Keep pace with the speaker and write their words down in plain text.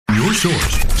your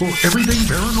source for everything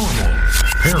paranormal.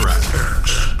 Parax.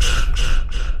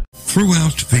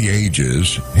 Throughout the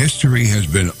ages, history has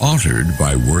been altered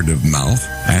by word of mouth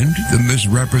and the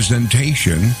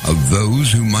misrepresentation of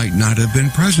those who might not have been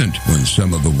present when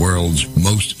some of the world's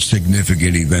most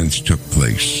significant events took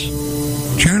place.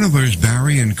 Channelers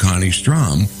Barry and Connie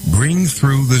Strohm bring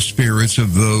through the spirits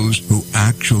of those who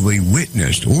actually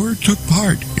witnessed or took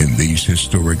part in these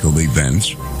historical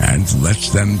events and lets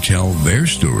them tell their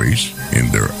stories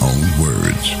in their own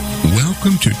words.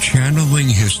 Welcome to Channeling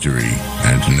History.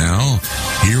 And now,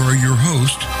 here are your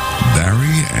hosts,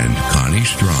 Barry and Connie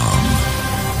Strohm.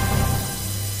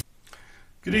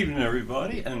 Good evening,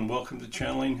 everybody, and welcome to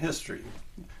Channeling History.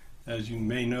 As you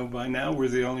may know by now, we're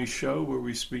the only show where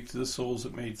we speak to the souls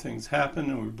that made things happen,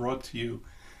 and we're brought to you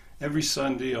every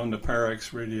Sunday on the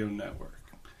Parax Radio Network.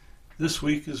 This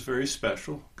week is very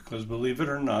special because, believe it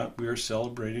or not, we are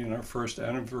celebrating our first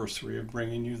anniversary of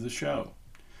bringing you the show.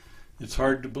 It's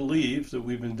hard to believe that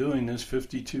we've been doing this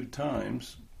 52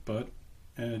 times, but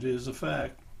it is a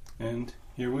fact, and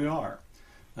here we are.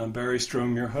 I'm Barry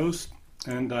Strohm, your host,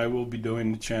 and I will be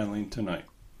doing the channeling tonight.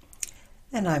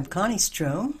 And I'm Connie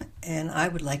Strohm, and I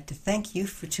would like to thank you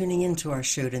for tuning in to our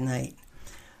show tonight.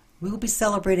 We will be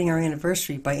celebrating our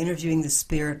anniversary by interviewing the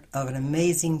spirit of an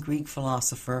amazing Greek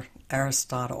philosopher,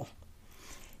 Aristotle.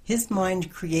 His mind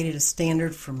created a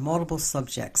standard for multiple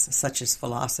subjects, such as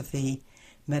philosophy,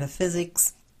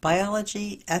 metaphysics,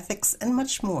 biology, ethics, and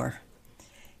much more.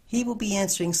 He will be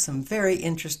answering some very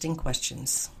interesting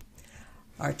questions.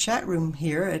 Our chat room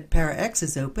here at ParaX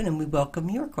is open, and we welcome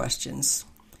your questions.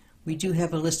 We do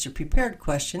have a list of prepared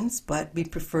questions, but we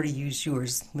prefer to use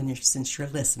yours since you're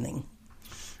listening.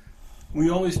 We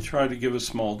always try to give a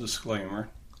small disclaimer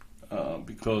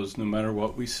because no matter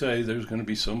what we say, there's going to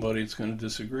be somebody that's going to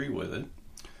disagree with it.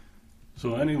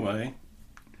 So anyway,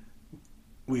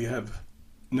 we have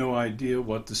no idea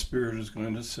what the spirit is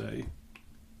going to say,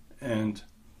 and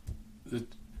that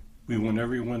we want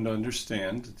everyone to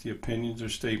understand that the opinions or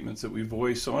statements that we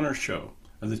voice on our show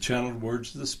are the channeled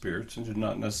words of the spirits and do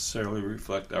not necessarily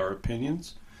reflect our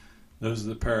opinions, those of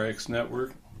the Parax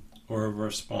Network, or of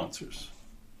our sponsors.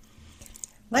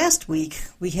 Last week,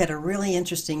 we had a really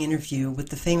interesting interview with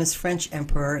the famous French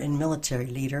emperor and military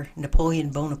leader, Napoleon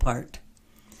Bonaparte.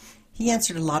 He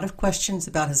answered a lot of questions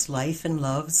about his life and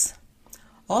loves.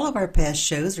 All of our past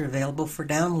shows are available for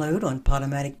download on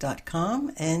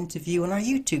Podomatic.com and to view on our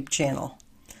YouTube channel.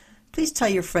 Please tell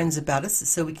your friends about us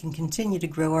so we can continue to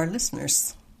grow our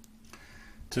listeners.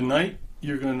 Tonight,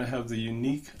 you're going to have the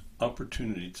unique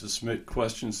opportunity to submit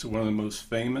questions to one of the most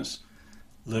famous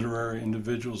literary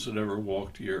individuals that ever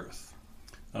walked the earth.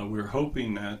 We're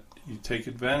hoping that you take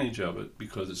advantage of it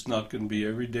because it's not going to be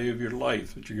every day of your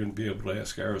life that you're going to be able to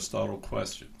ask Aristotle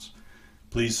questions.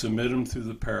 Please submit them through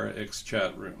the ParaX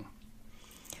chat room.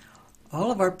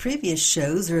 All of our previous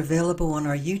shows are available on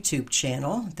our YouTube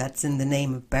channel. That's in the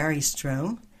name of Barry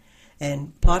Strohm,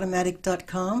 and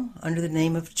Podomatic.com under the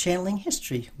name of Channeling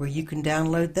History, where you can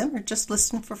download them or just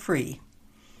listen for free.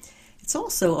 It's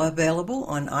also available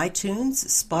on iTunes,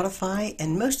 Spotify,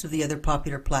 and most of the other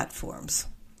popular platforms.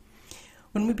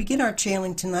 When we begin our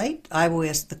channeling tonight, I will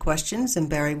ask the questions and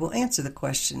Barry will answer the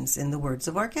questions in the words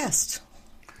of our guest.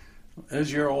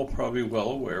 As you're all probably well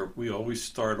aware, we always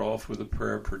start off with a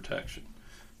prayer of protection.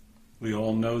 We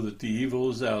all know that the evil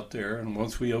is out there, and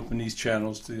once we open these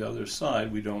channels to the other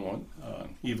side, we don't want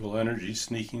evil energy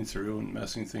sneaking through and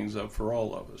messing things up for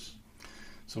all of us.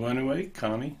 So anyway,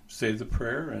 Connie, say the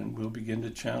prayer, and we'll begin to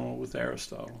channel with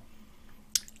Aristotle.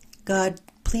 God,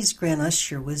 please grant us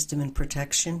your wisdom and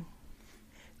protection.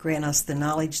 Grant us the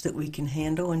knowledge that we can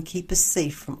handle and keep us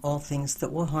safe from all things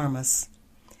that will harm us.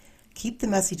 Keep the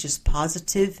messages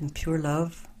positive and pure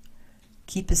love.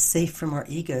 Keep us safe from our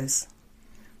egos.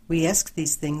 We ask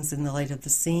these things in the light of the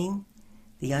seen,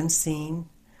 the unseen,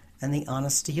 and the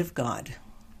honesty of God.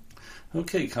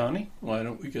 Okay, Connie, why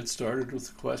don't we get started with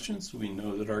the questions? We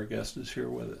know that our guest is here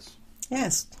with us.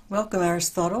 Yes. Welcome,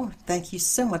 Aristotle. Thank you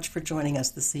so much for joining us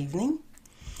this evening.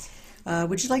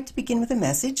 Would you like to begin with a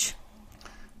message?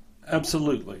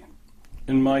 Absolutely.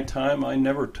 In my time, I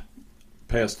never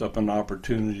passed up an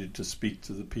opportunity to speak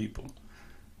to the people.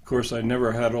 Of course, I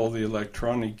never had all the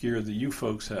electronic gear that you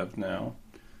folks have now.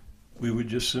 We would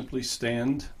just simply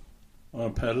stand on a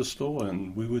pedestal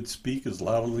and we would speak as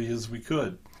loudly as we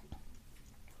could.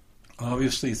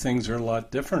 Obviously, things are a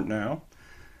lot different now,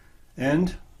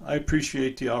 and I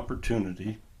appreciate the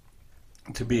opportunity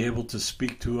to be able to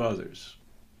speak to others.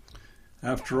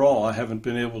 After all, I haven't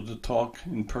been able to talk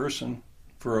in person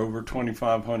for over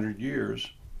 2,500 years.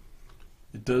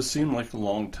 It does seem like a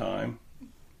long time.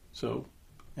 So,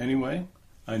 anyway,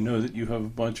 I know that you have a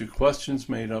bunch of questions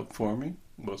made up for me.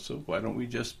 Well, so why don't we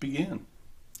just begin?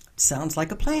 Sounds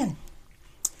like a plan.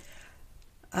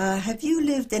 Have you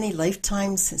lived any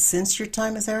lifetimes since your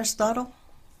time as Aristotle?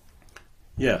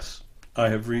 Yes, I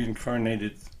have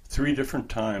reincarnated 3 different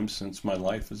times since my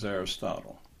life as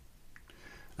Aristotle.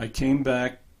 I came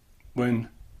back when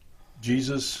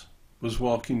Jesus was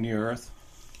walking the earth,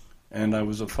 and I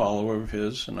was a follower of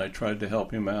his, and I tried to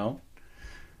help him out.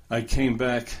 I came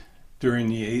back during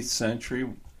the 8th century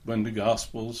when the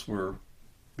Gospels were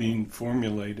being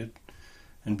formulated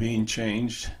and being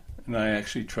changed, and I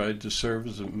actually tried to serve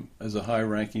as a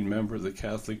high-ranking member of the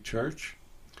Catholic Church.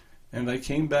 And I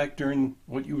came back during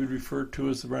what you would refer to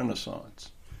as the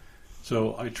Renaissance.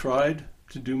 So I tried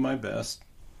to do my best.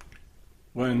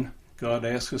 When God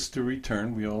asks us to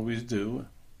return, we always do,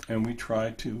 and we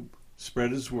try to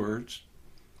spread his words.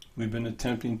 We've been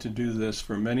attempting to do this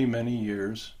for many, many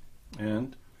years,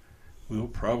 and we'll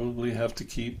probably have to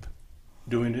keep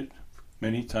doing it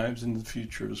many times in the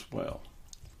future as well.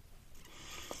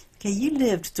 Okay, you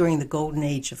lived during the Golden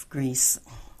Age of Greece.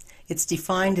 It's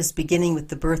defined as beginning with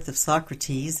the birth of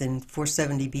Socrates in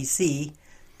 470 BC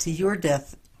to your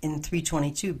death in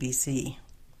 322 BC.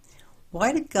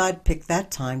 Why did God pick that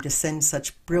time to send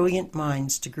such brilliant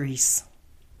minds to Greece?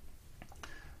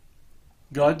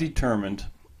 God determined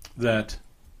that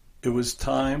it was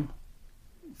time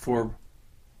for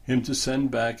him to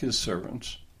send back his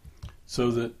servants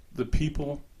so that the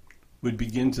people would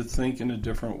begin to think in a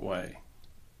different way.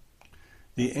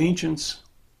 The ancients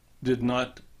did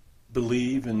not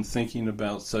believe in thinking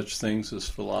about such things as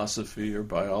philosophy or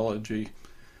biology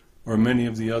or many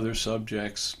of the other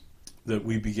subjects that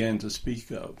we began to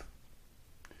speak of.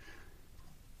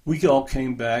 We all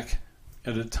came back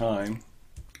at a time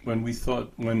when we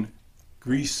thought when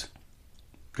Greece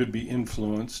could be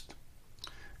influenced.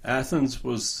 Athens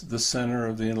was the center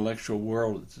of the intellectual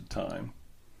world at the time,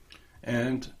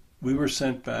 and we were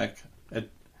sent back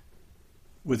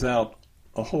without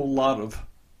a whole lot of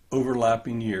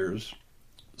overlapping years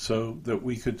so that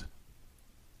we could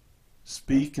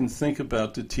speak and think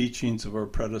about the teachings of our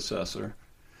predecessor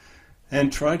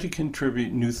and try to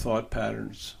contribute new thought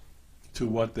patterns to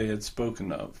what they had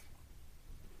spoken of.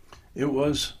 It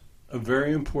was a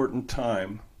very important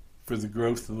time for the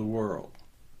growth of the world.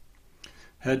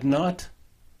 Had not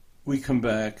we come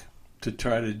back to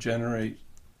try to generate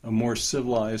a more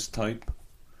civilized type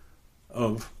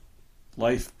of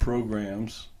life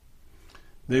programs,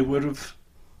 they would have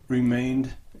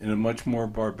remained in a much more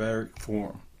barbaric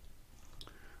form.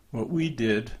 What we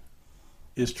did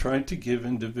is try to give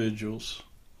individuals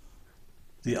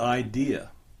the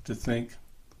idea to think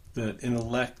that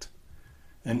intellect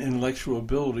and intellectual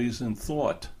abilities and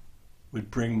thought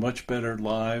would bring much better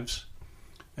lives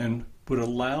and would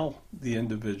allow the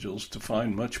individuals to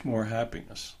find much more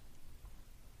happiness.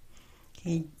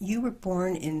 Okay, you were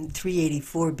born in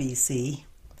 384 BC.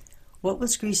 What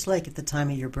was Greece like at the time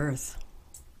of your birth?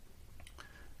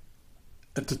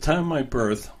 At the time of my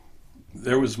birth,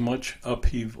 there was much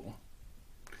upheaval.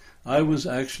 I was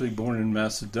actually born in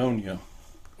Macedonia,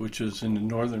 which is in the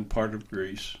northern part of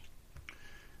Greece,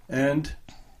 and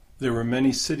there were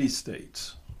many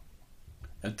city-states.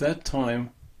 At that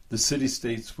time, the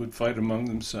city-states would fight among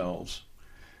themselves,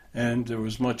 and there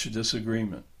was much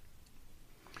disagreement.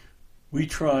 We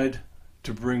tried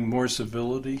to bring more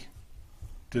civility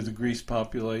to the Greece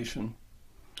population,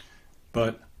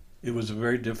 but it was a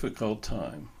very difficult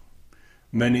time.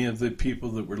 Many of the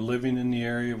people that were living in the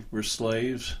area were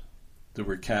slaves that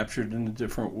were captured in the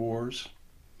different wars.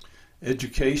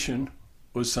 Education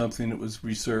was something that was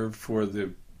reserved for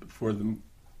the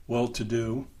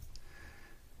well-to-do.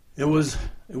 It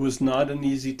was not an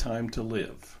easy time to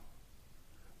live.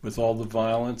 With all the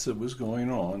violence that was going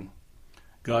on,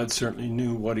 God certainly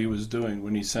knew what he was doing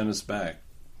when he sent us back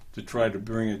to try to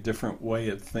bring a different way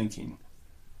of thinking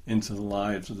into the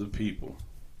lives of the people.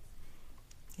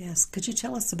 Yes, could you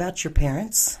tell us about your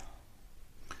parents?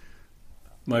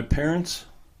 My parents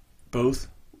both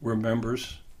were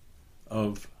members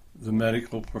of the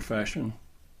medical profession.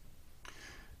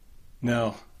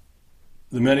 Now,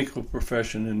 the medical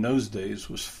profession in those days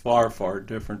was far, far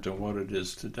different than what it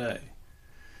is today.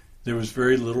 There was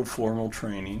very little formal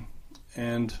training,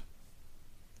 and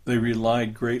they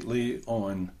relied greatly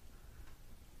on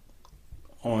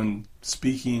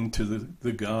speaking to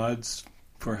the gods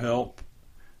for help.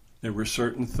 There were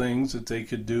certain things that they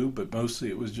could do, but mostly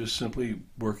it was just simply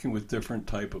working with different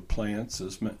type of plants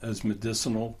as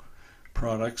medicinal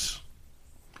products.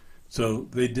 So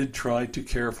they did try to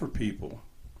care for people,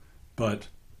 but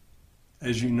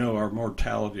as you know, our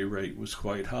mortality rate was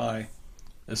quite high,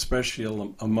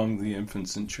 especially among the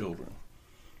infants and children.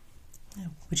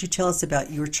 Would you tell us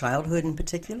about your childhood in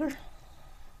particular?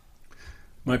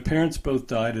 My parents both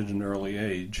died at an early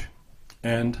age,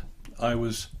 and I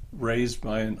was raised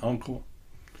by an uncle.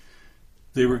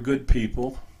 They were good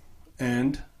people,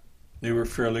 and they were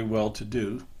fairly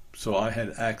well-to-do, so I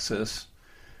had access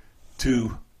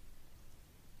to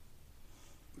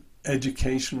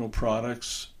educational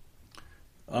products.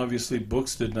 Obviously,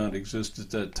 books did not exist at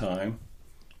that time,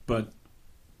 but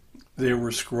there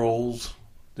were scrolls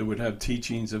that would have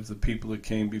teachings of the people that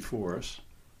came before us.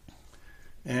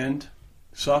 And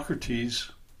Socrates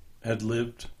had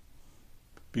lived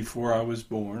before I was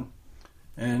born,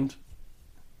 and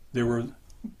there were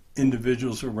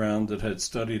individuals around that had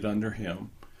studied under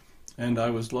him, and I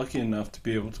was lucky enough to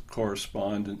be able to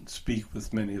correspond and speak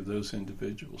with many of those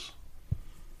individuals.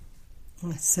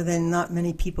 So then not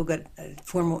many people got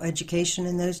formal education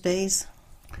in those days?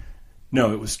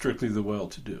 No, it was strictly the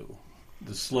well-to-do.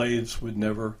 The slaves would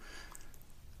never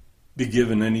be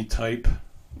given any type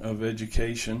of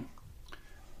education.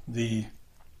 The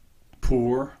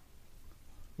poor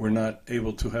were not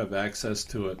able to have access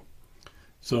to it.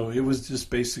 So it was just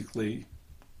basically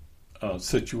a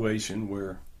situation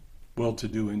where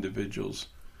well-to-do individuals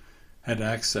had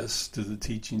access to the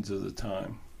teachings of the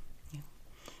time.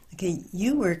 Okay,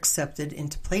 you were accepted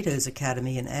into Plato's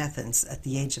Academy in Athens at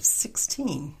the age of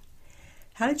 16.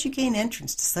 How did you gain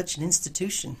entrance to such an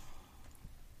institution?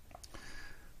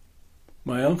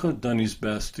 My uncle had done his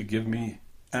best to give me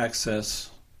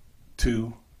access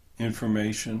to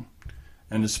information,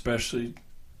 and especially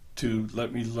to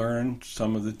let me learn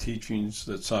some of the teachings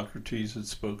that Socrates had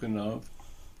spoken of.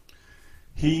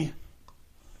 He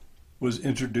was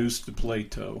introduced to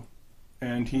Plato,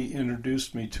 and he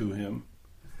introduced me to him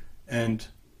and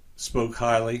spoke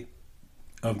highly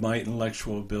of my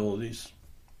intellectual abilities.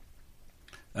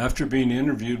 After being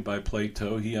interviewed by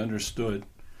Plato, he understood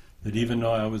that even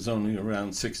though I was only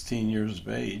around 16 years of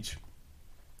age,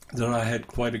 that I had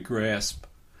quite a grasp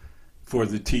for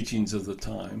the teachings of the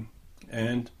time,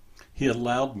 and he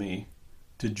allowed me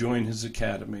to join his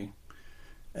academy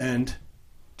and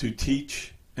to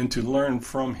teach and to learn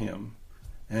from him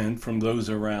and from those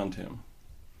around him.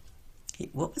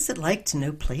 What was it like to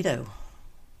know Plato?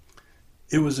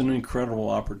 It was an incredible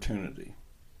opportunity.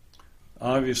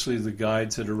 Obviously, the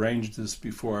guides had arranged this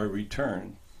before I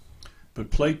returned, but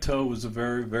Plato was a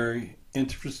very, very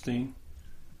interesting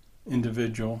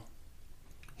individual.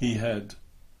 He had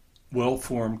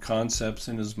well-formed concepts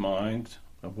in his mind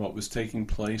of what was taking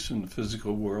place in the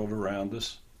physical world around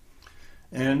us,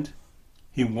 and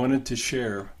he wanted to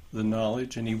share the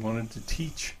knowledge, and he wanted to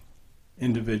teach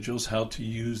individuals how to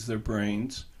use their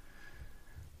brains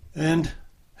and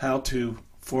how to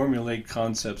formulate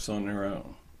concepts on their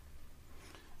own.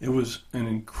 It was an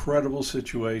incredible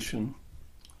situation.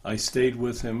 I stayed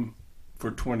with him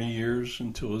for 20 years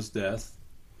until his death,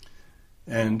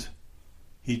 and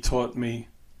he taught me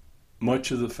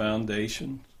much of the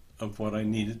foundation of what I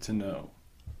needed to know.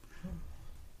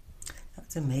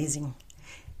 That's amazing.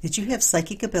 Did you have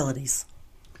psychic abilities?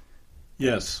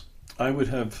 Yes, I would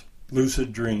have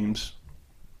lucid dreams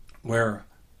where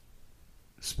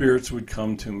spirits would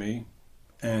come to me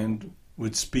and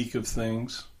would speak of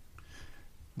things.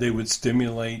 They would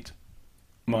stimulate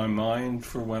my mind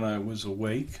for when I was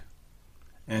awake,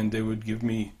 and they would give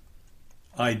me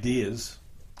ideas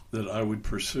that I would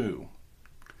pursue.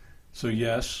 So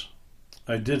yes,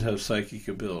 I did have psychic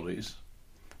abilities.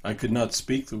 I could not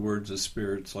speak the words of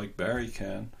spirits like Barry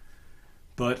can,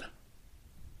 but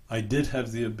I did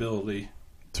have the ability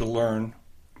to learn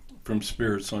from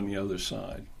spirits on the other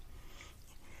side.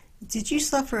 Did you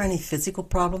suffer any physical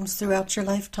problems throughout your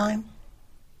lifetime?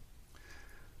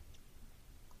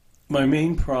 My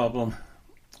main problem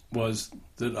was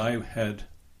that I had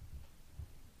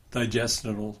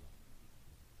digestional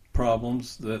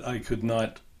problems that I could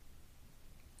not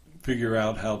figure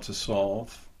out how to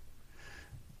solve.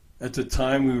 At the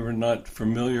time, we were not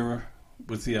familiar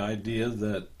with the idea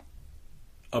that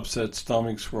upset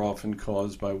stomachs were often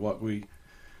caused by what we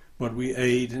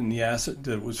ate and the acid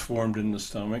that was formed in the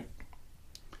stomach.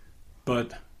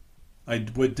 But I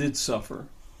did suffer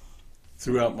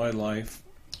throughout my life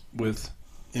with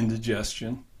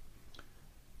indigestion.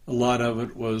 A lot of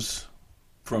it was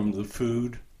from the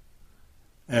food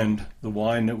and the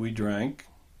wine that we drank,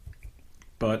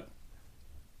 but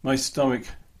my stomach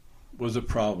was a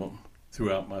problem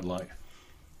throughout my life.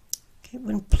 Okay,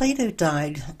 when Plato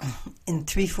died in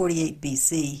 348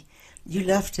 BC, you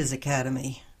left his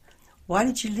academy. Why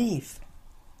did you leave?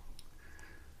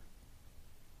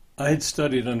 I had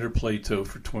studied under Plato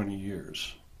for 20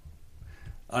 years.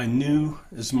 I knew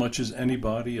as much as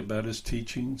anybody about his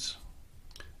teachings,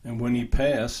 and when he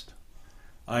passed,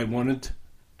 I wanted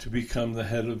to become the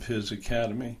head of his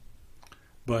academy,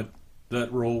 but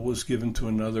that role was given to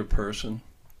another person.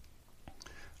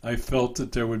 I felt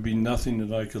that there would be nothing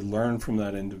that I could learn from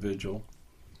that individual,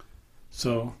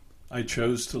 so I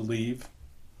chose to leave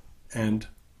and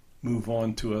move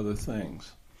on to other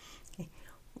things.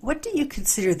 What do you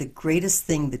consider the greatest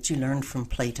thing that you learned from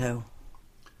Plato?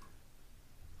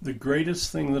 The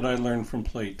greatest thing that I learned from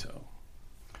Plato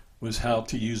was how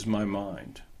to use my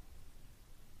mind.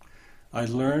 I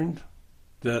learned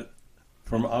that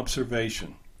from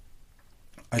observation,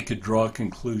 I could draw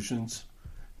conclusions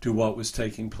to what was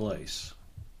taking place.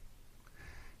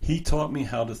 He taught me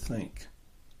how to think.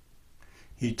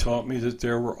 He taught me that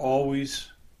there were always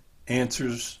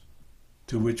answers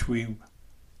to which we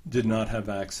did not have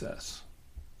access.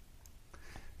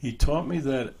 He taught me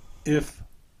that if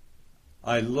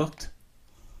I looked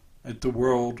at the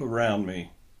world around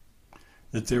me,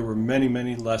 that there were many,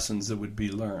 many lessons that would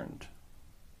be learned.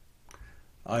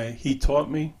 He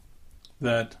taught me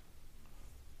that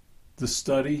the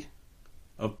study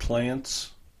of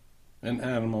plants and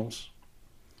animals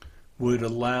would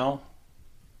allow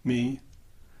me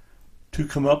to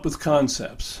come up with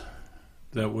concepts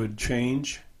that would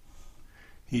change.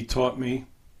 He taught me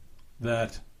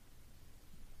that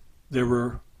there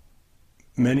were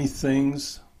many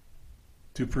things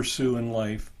to pursue in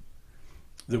life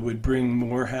that would bring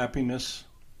more happiness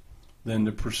than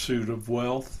the pursuit of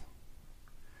wealth.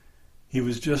 He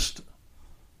was just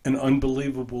an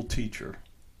unbelievable teacher,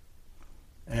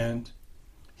 and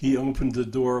he opened the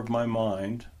door of my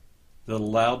mind that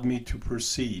allowed me to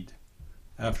proceed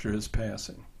after his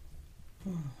passing.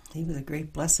 He was a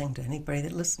great blessing to anybody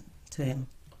that listened to him.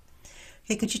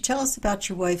 Hey, could you tell us about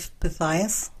your wife,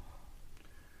 Pythias?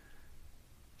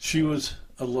 She was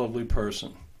a lovely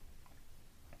person.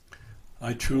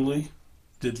 I truly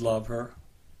did love her.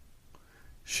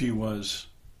 She was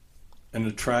an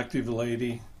attractive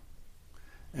lady,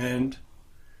 and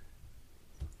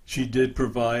she did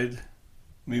provide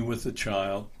me with a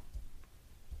child.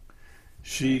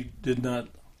 She did not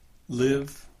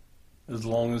live as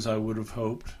long as I would have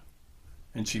hoped,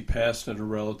 and she passed at a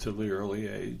relatively early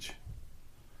age.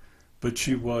 But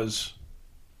she was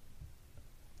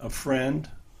a friend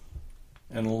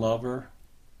and a lover,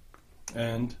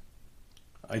 and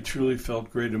I truly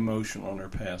felt great emotion on her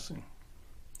passing.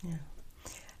 Yeah.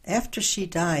 After she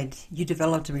died, you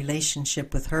developed a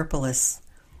relationship with Hercules.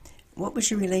 What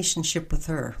was your relationship with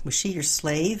her? Was she your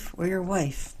slave or your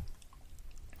wife?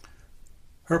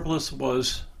 Hercules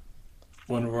was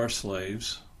one of our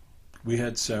slaves. We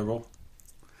had several.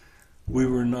 We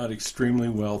were not extremely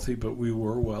wealthy, but we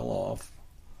were well off.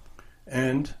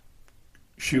 And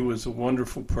she was a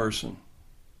wonderful person.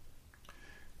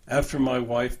 After my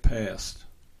wife passed,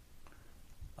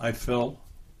 I felt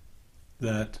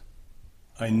that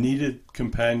I needed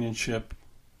companionship,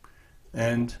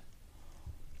 and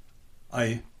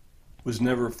I was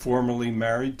never formally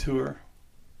married to her,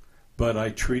 but I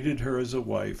treated her as a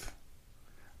wife.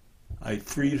 I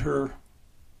freed her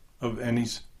of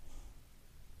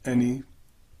any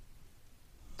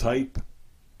type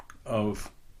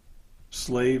of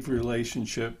slave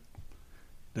relationship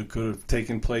that could have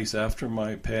taken place after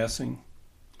my passing,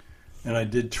 and I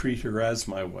did treat her as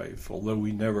my wife, although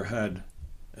we never had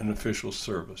an official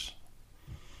service.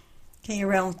 Okay,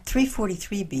 around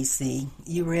 343 BC,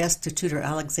 you were asked to tutor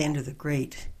Alexander the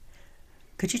Great.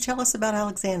 Could you tell us about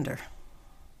Alexander?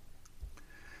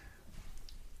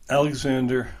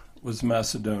 Alexander was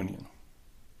Macedonian.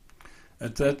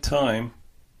 At that time,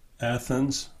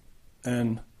 Athens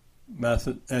and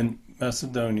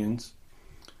Macedonians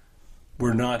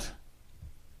were not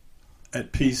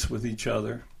at peace with each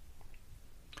other.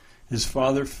 His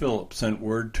father Philip sent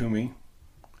word to me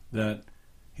that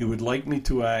he would like me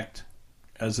to act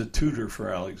as a tutor for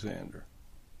Alexander.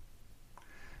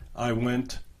 I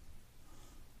went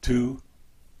to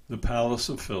the palace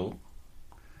of Philip,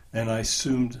 and I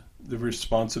assumed the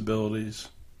responsibilities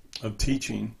of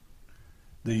teaching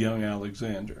the young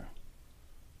Alexander.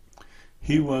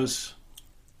 He was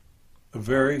a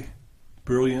very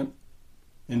brilliant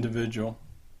individual.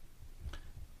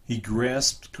 He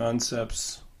grasped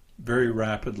concepts very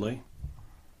rapidly.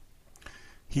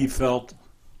 He felt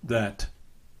that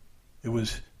it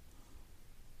was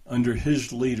under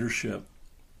his leadership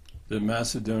that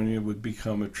Macedonia would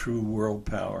become a true world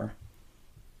power.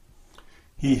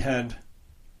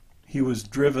 He was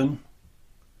driven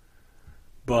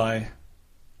by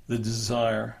the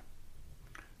desire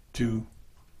to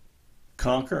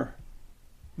conquer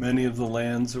many of the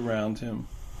lands around him.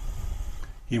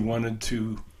 He wanted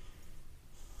to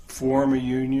form a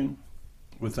union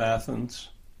with Athens,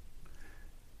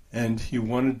 and he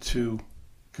wanted to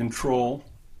control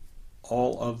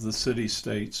all of the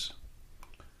city-states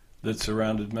that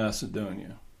surrounded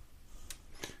Macedonia.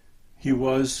 He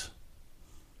was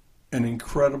an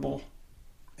incredible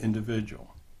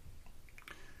individual.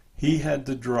 He had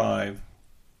the drive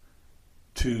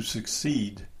to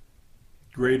succeed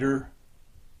greater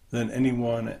than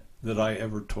anyone that I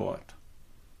ever taught.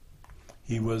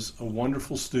 He was a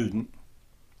wonderful student.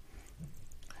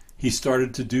 He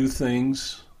started to do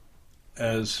things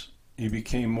as he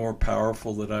became more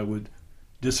powerful that I would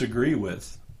disagree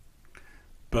with.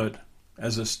 But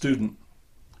as a student,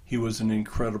 he was an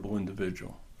incredible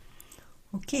individual.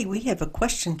 Okay, we have a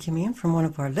question coming in from one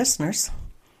of our listeners.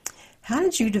 How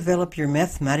did you develop your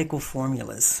mathematical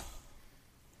formulas?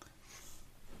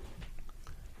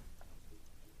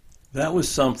 That was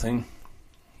something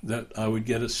that I would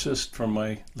get assist from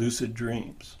my lucid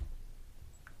dreams.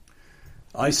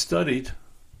 I studied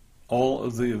all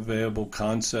of the available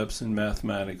concepts in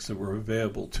mathematics that were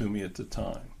available to me at the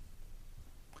time.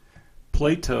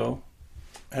 Plato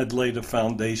had laid a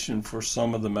foundation for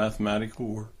some of the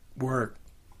mathematical work,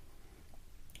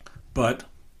 but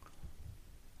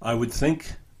I would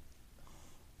think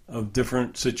of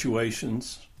different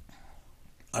situations.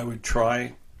 I would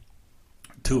try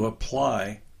to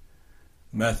apply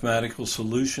mathematical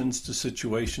solutions to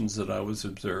situations that I was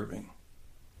observing.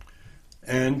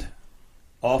 And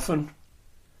often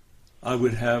I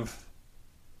would have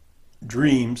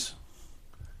dreams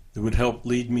that would help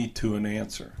lead me to an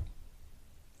answer.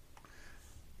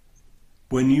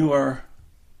 When you are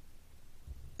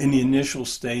in the initial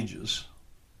stages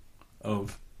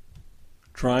of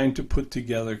trying to put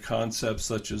together concepts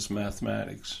such as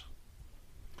mathematics,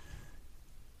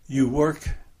 you work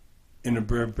in a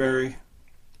very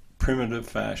primitive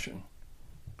fashion.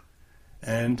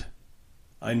 And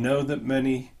I know that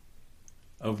many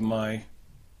of my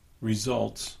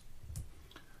results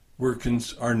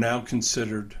are now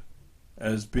considered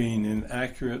as being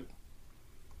inaccurate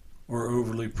or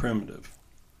overly primitive.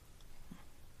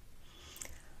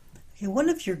 Okay, one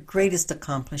of your greatest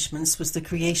accomplishments was the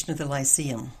creation of the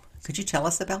Lyceum. Could you tell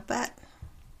us about that?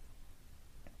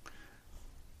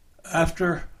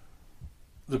 After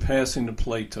the passing of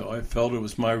Plato, I felt it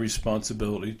was my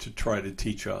responsibility to try to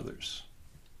teach others.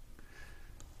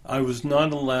 I was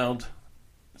not allowed,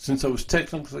 since I was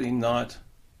technically not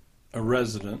a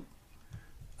resident,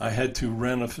 I had to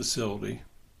rent a facility,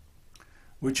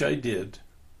 which I did,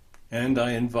 and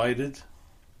I invited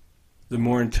the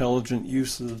more intelligent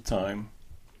youth of the time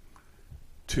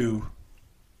to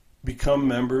become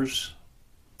members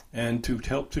and to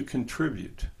help to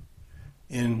contribute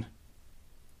in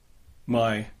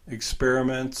my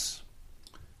experiments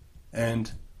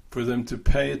and for them to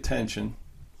pay attention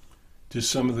to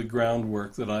some of the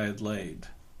groundwork that I had laid.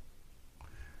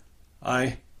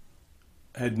 I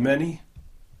had many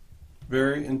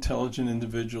very intelligent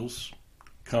individuals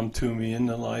come to me in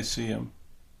the Lyceum.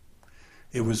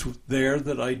 It was there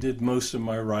that I did most of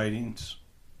my writings.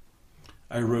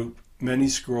 I wrote many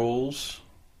scrolls.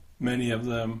 Many of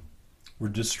them were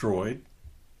destroyed.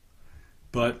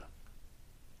 But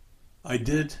I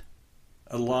did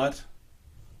a lot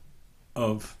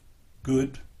of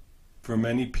good for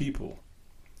many people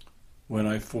when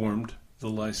I formed the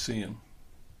Lyceum.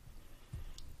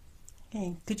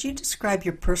 Okay. Could you describe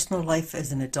your personal life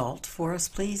as an adult for us,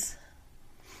 please?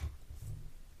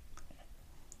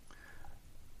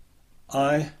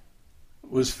 I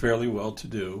was fairly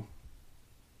well-to-do.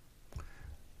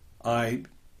 I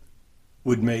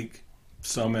would make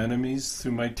some enemies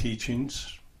through my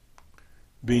teachings.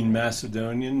 Being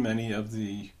Macedonian, many of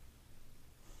the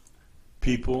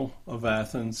people of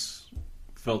Athens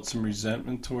felt some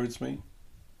resentment towards me.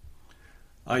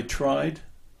 I tried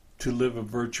to live a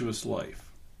virtuous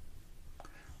life.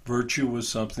 Virtue was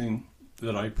something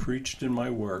that I preached in my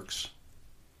works.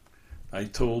 I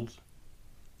told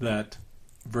that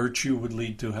virtue would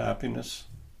lead to happiness,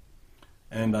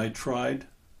 and I tried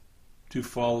to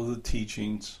follow the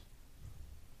teachings.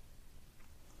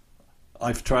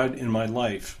 I've tried in my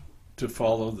life to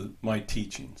follow my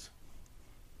teachings.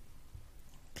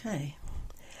 Okay.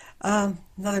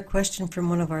 Another question from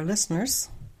one of our listeners.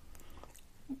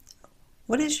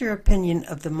 What is your opinion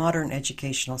of the modern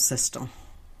educational system?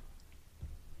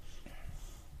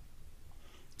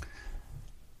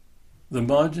 The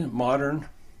modern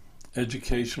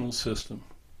educational system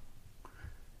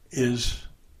is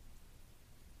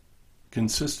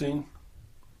consisting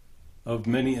of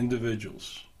many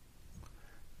individuals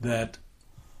that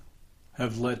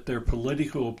have let their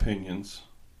political opinions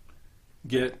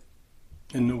get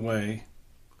in the way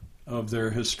of their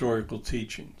historical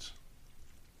teachings.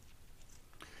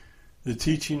 The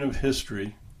teaching of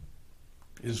history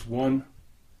is one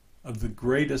of the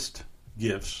greatest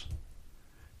gifts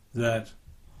that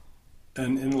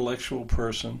an intellectual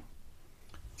person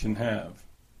can have.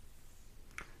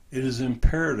 It is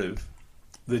imperative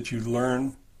that you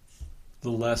learn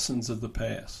the lessons of the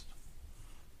past.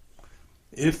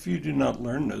 If you do not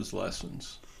learn those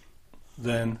lessons,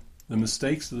 then the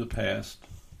mistakes of the past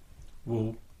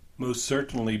will most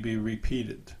certainly be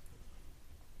repeated.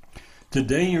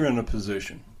 Today you're in a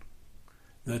position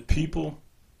that people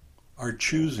are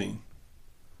choosing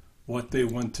what they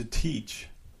want to teach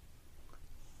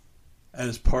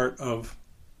as part of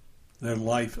their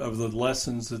life, of the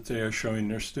lessons that they are showing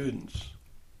their students.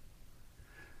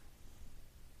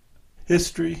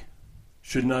 History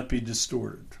should not be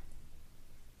distorted.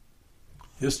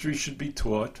 History should be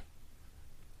taught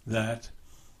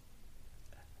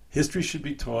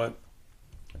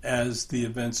as the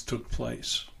events took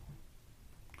place.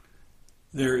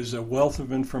 There is a wealth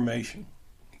of information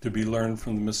to be learned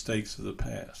from the mistakes of the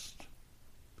past.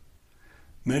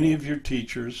 Many of your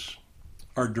teachers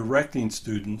are directing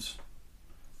students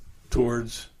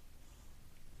towards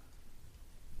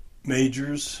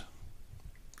majors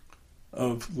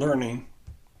of learning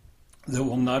that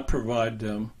will not provide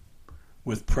them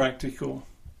with practical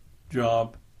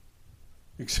job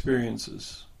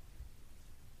experiences.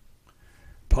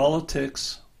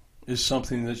 Politics is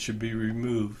something that should be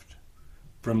removed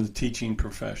from the teaching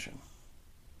profession.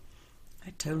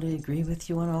 I totally agree with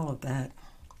you on all of that.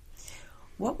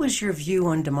 What was your view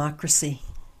on democracy?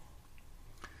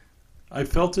 I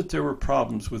felt that there were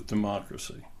problems with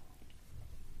democracy.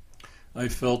 I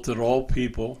felt that all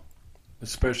people,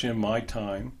 especially in my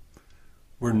time,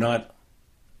 were not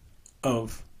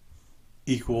of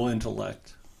equal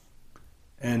intellect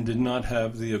and did not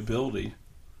have the ability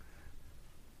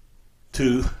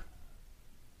to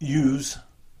use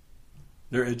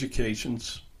their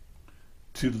educations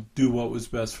to do what was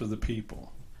best for the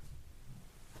people.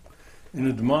 In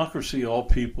a democracy, all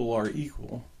people are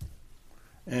equal,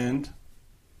 and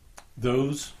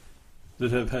those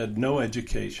that have had no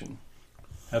education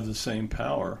have the same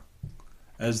power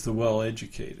as the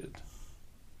well-educated.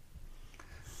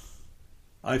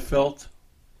 I felt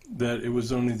that it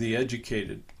was only the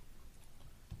educated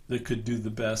that could do the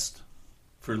best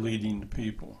for leading the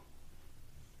people.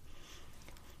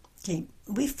 Okay,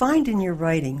 we find in your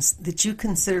writings that you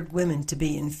considered women to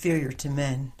be inferior to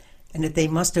men, and that they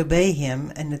must obey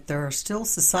him, and that there are still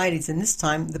societies in this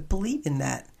time that believe in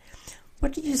that.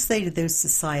 What do you say to those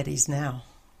societies now?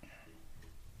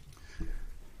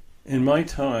 In my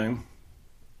time,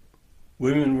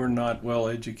 women were not well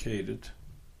educated,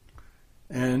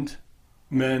 and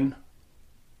men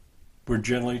were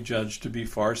generally judged to be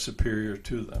far superior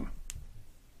to them.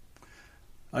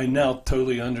 I now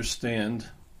totally understand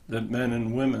that men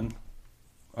and women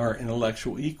are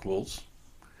intellectual equals,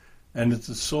 and that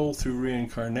the soul through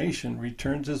reincarnation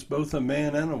returns as both a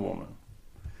man and a woman,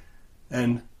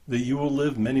 and that you will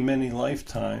live many, many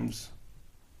lifetimes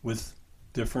with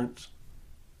different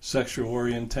sexual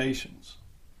orientations.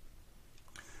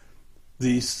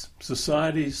 These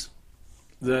societies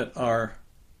that are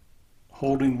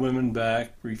holding women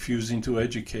back, refusing to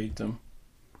educate them,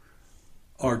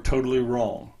 are totally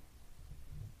wrong.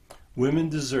 Women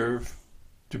deserve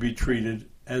to be treated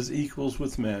as equals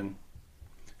with men,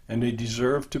 and they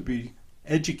deserve to be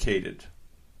educated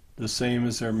the same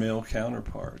as their male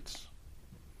counterparts.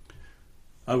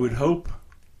 I would hope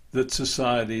that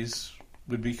societies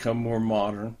would become more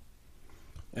modern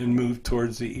and move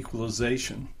towards the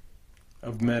equalization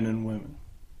of men and women.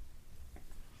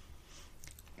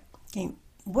 Okay,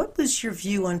 what was your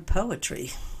view on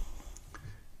poetry?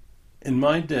 In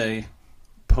my day,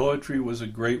 poetry was a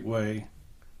great way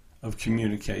of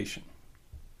communication.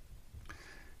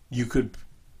 You could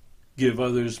give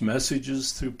others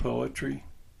messages through poetry,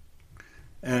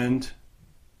 and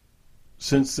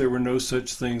since there were no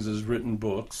such things as written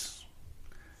books,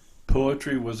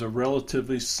 poetry was a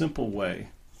relatively simple way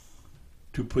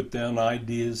to put down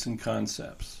ideas and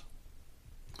concepts.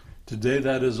 Today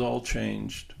that has all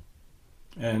changed,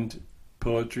 and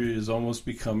poetry is almost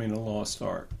becoming a lost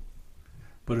art.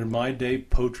 But in my day,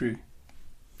 poetry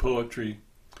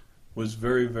was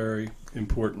very, very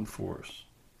important for us.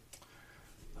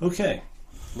 Okay,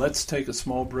 let's take a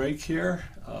small break here.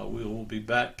 We will be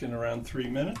back in around 3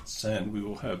 minutes, and we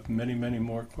will have many, many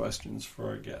more questions for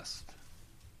our guest.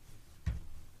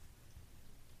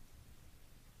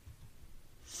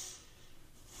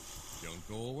 Don't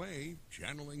go away.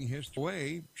 Channeling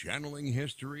History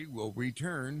will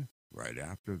return right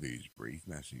after these brief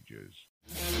messages.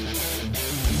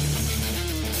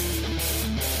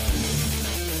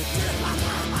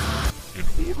 In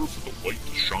order for the light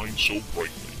to shine so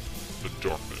brightly, the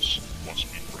darkness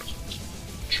must be present.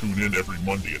 Tune in every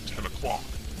Monday at 10 o'clock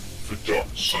for Dark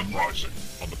Sun Rising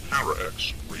on the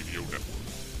Para-X Radio Network.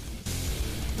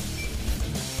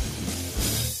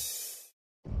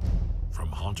 From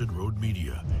Haunted Road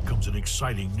Media comes an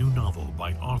exciting new novel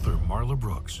by author Marla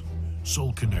Brooks,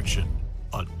 Soul Connection,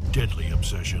 A Deadly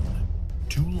Obsession.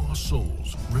 Two lost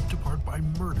souls, ripped apart by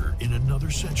murder in another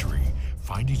century,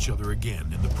 find each other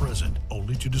again in the present,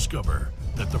 only to discover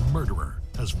that the murderer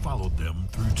has followed them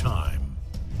through time.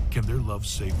 Can their love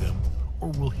save them, or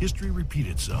will history repeat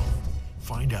itself?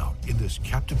 Find out in this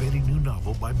captivating new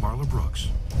novel by Marla Brooks,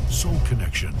 Soul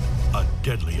Connection, A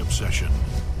Deadly Obsession.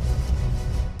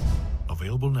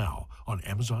 Available now on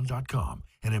Amazon.com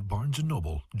and at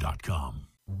BarnesandNoble.com.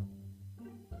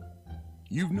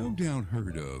 You've no doubt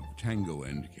heard of Tango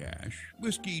and Cash,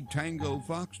 Whiskey Tango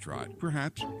Foxtrot.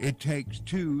 Perhaps it takes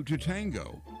two to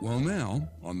tango. Well, now,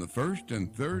 on the first and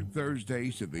third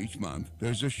Thursdays of each month,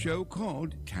 there's a show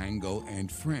called Tango and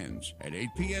Friends at 8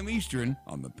 p.m. Eastern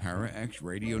on the Para-X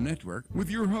Radio Network with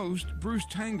your host, Bruce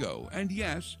Tango. And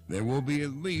yes, there will be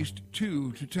at least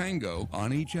two to tango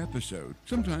on each episode,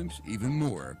 sometimes even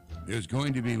more. There's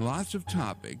going to be lots of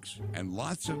topics and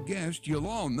lots of guests you'll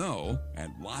all know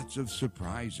and lots of surprises.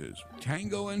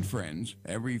 Tango and Friends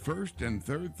every first and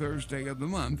third Thursday of the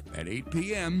month at 8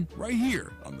 p.m. right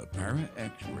here on the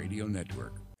Para-X Radio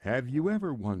Network. Have you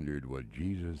ever wondered what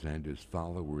Jesus and his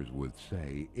followers would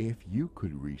say if you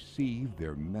could receive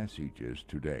their messages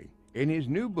today? In his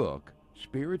new book,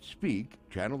 Spirits Speak,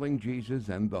 Channeling Jesus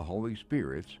and the Holy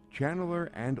Spirits, channeler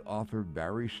and author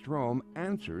Barry Strohm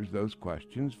answers those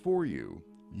questions for you.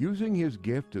 Using his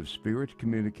gift of spirit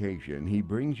communication, he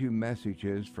brings you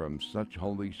messages from such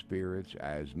Holy Spirits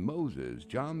as Moses,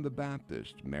 John the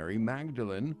Baptist, Mary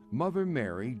Magdalene, Mother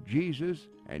Mary, Jesus,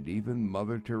 and even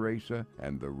Mother Teresa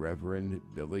and the Reverend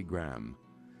Billy Graham.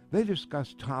 They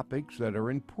discuss topics that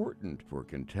are important for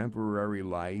contemporary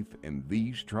life in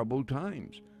these troubled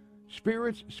times.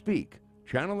 Spirits Speak,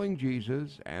 Channeling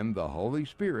Jesus and the Holy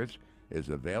Spirits is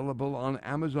available on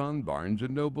Amazon, Barnes &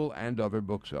 Noble, and other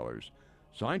booksellers.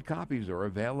 Signed copies are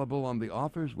available on the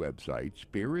author's website,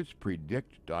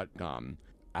 spiritspredict.com.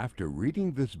 After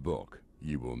reading this book,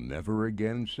 you will never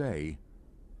again say,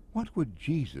 "What would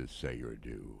Jesus say or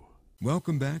do?"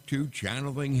 Welcome back to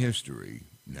Channeling History.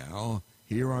 Now,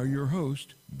 here are your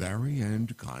hosts, Barry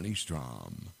and Connie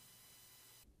Strohm.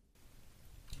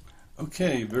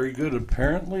 Okay, very good.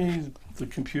 Apparently, the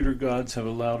computer gods have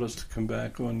allowed us to come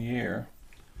back on the air.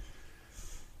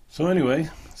 So anyway,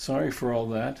 sorry for all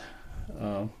that.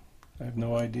 I have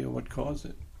no idea what caused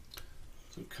it.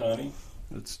 So Connie,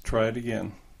 let's try it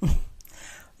again.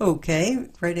 Okay,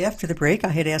 right after the break, I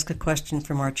had asked a question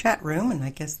from our chat room, and I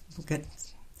guess we'll get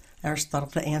Aristotle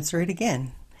to answer it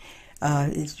again.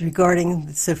 It's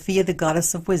regarding Sophia, the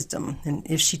goddess of wisdom, and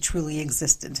if she truly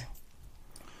existed.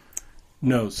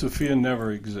 No, Sophia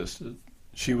never existed.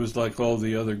 She was like all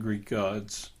the other Greek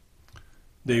gods.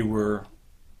 They were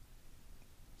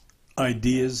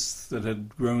ideas that had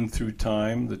grown through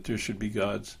time, that there should be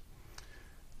gods.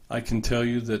 I can tell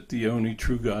you that the only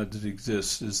true God that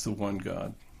exists is the one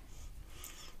God.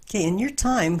 Okay, in your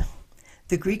time,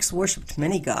 the Greeks worshipped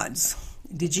many gods.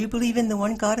 Did you believe in the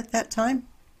one God at that time?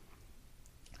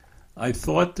 I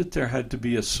thought that there had to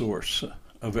be a source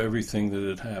of everything that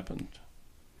had happened.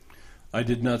 I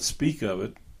did not speak of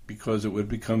it because it would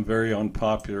become very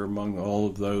unpopular among all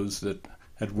of those that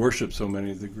had worshipped so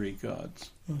many of the Greek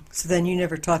gods. So then you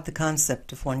never taught the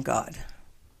concept of one God?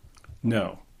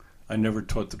 No, I never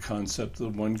taught the concept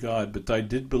of one God, but I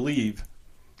did believe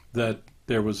that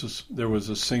there was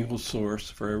a single source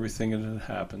for everything that had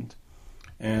happened,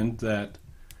 and that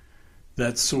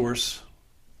source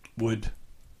would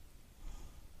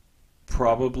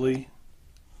probably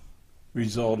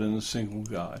result in a single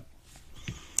God.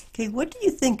 Okay, what do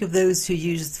you think of those who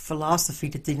use philosophy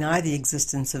to deny the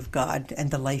existence of God and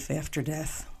the life after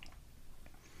death?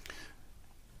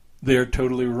 They are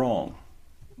totally wrong.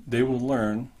 They will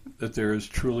learn that there is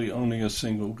truly only a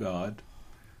single God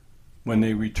when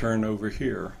they return over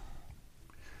here.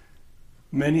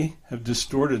 Many have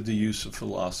distorted the use of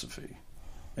philosophy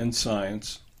and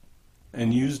science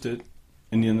and used it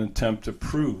in an attempt to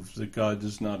prove that God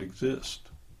does not exist.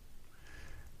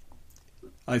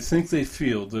 I think they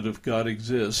feel that if God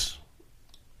exists,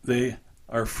 they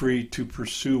are free to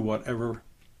pursue whatever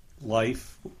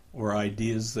life or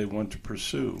ideas they want to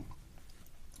pursue.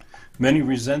 Many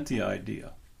resent the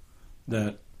idea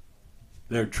that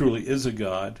there truly is a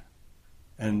God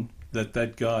and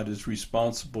that God is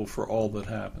responsible for all that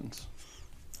happens.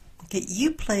 Okay,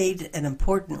 you played an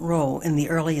important role in the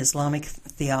early Islamic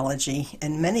theology,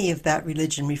 and many of that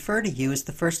religion refer to you as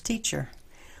the first teacher.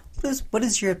 What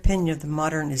is your opinion of the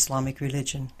modern Islamic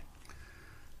religion?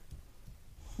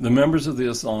 The members of the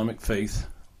Islamic faith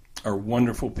are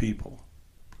wonderful people.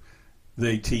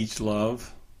 They teach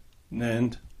love,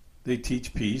 and they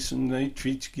teach peace, and they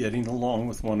teach getting along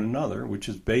with one another, which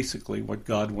is basically what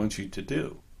God wants you to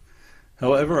do.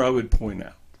 However, I would point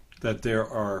out that there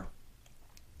are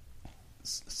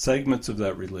segments of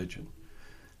that religion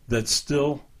that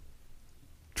still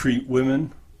treat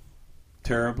women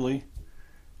terribly.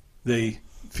 They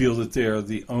feel that they are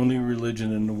the only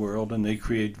religion in the world, and they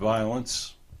create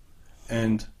violence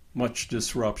and much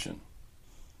disruption.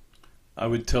 I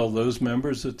would tell those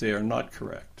members that they are not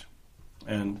correct,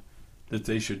 and that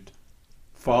they should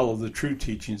follow the true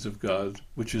teachings of God,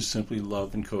 which is simply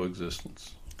love and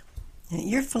coexistence.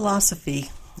 Your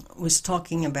philosophy was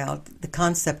talking about the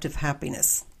concept of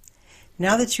happiness.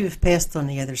 Now that you have passed on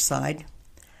the other side,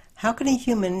 how can a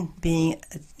human being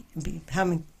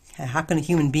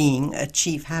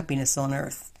achieve happiness on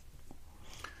earth?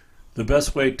 The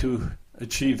best way to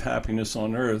achieve happiness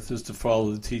on earth is to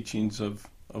follow the teachings of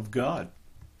God.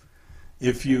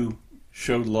 If you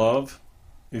show love,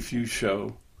 if you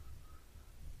show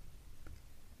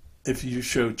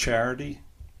charity,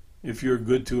 if you're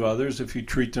good to others, if you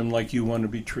treat them like you want to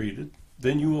be treated,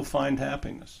 then you will find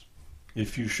happiness.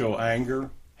 If you show anger,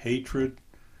 hatred,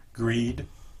 greed,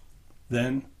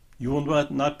 then you will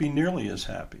not be nearly as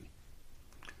happy.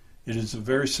 It is a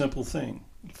very simple thing.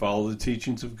 Follow the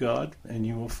teachings of God, and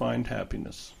you will find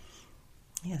happiness.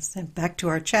 Yes, and back to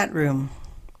our chat room.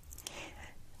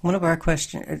 One of our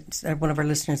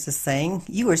listeners is saying,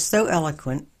 "You are so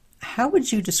eloquent. How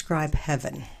would you describe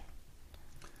heaven?"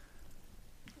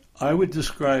 I would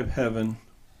describe heaven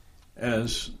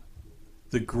as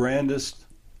the grandest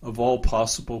of all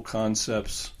possible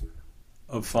concepts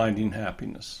of finding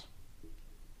happiness.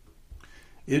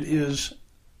 It is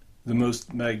the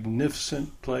most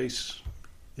magnificent place.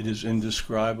 It is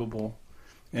indescribable.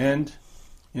 And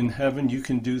in heaven you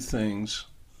can do things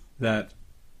that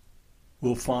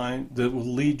will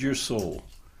lead your soul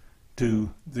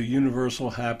to the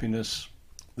universal happiness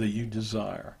that you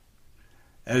desire.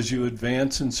 As you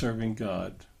advance in serving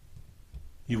God,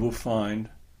 you will find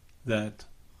that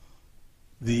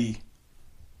the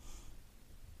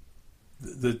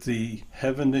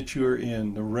heaven that you are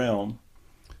in, the realm,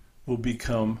 will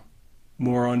become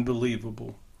more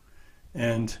unbelievable,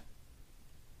 and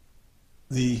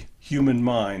the human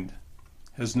mind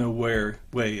has no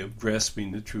way of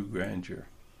grasping the true grandeur.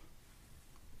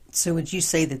 So would you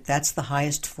say that that's the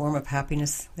highest form of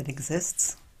happiness that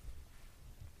exists?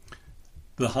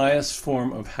 The highest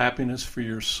form of happiness for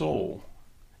your soul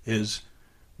is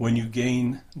when you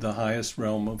gain the highest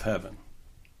realm of heaven.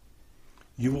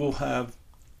 You will have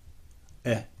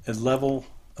a level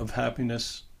of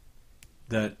happiness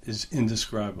that is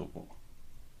indescribable.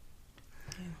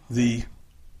 Yeah. The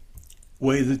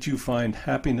way that you find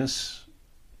happiness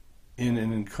in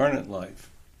an incarnate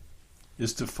life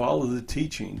is to follow the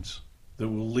teachings that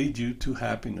will lead you to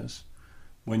happiness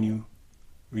when you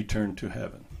return to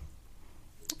heaven.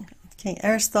 Okay,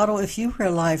 Aristotle, if you were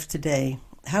alive today,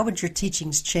 how would your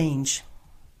teachings change?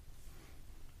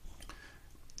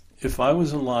 If I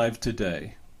was alive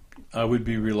today, I would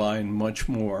be relying much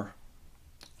more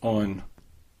on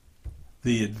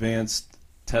the advanced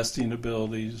testing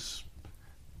abilities,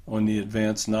 on the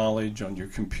advanced knowledge, on your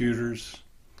computers.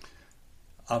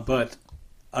 But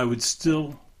I would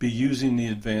still be using the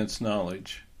advanced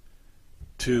knowledge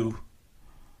to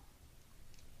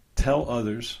tell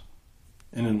others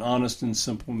in an honest and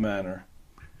simple manner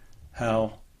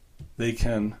how they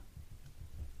can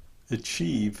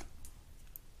achieve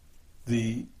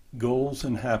the goals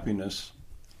and happiness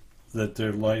that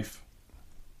their life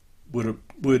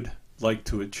would like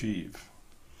to achieve.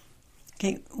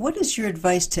 Okay, what is your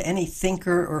advice to any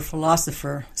thinker or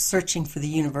philosopher searching for the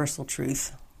universal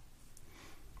truth?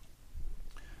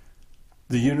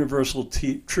 The universal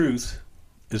truth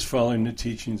is following the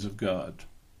teachings of God.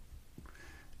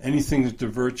 Anything that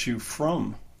diverts you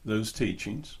from those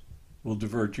teachings will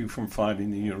divert you from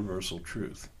finding the universal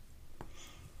truth.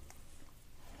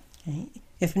 Okay.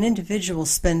 If an individual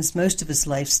spends most of his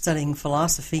life studying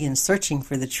philosophy and searching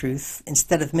for the truth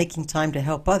instead of making time to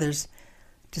help others,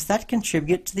 does that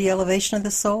contribute to the elevation of the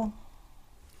soul?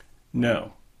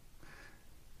 No.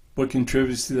 What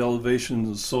contributes to the elevation of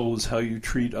the soul is how you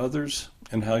treat others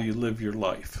and how you live your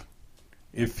life.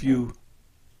 If you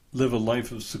live a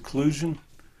life of seclusion,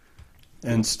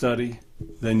 and study,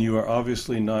 then you are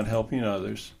obviously not helping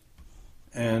others,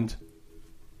 and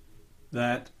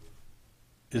that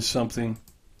is something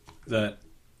that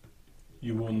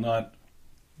you will not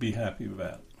be happy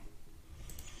about.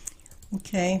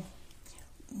 Okay.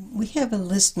 We have a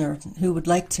listener who would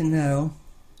like to know,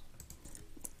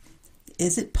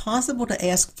 is it possible to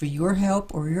ask for your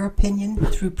help or your opinion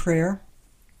through prayer?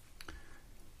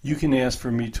 You can ask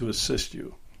for me to assist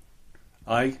you.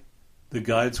 The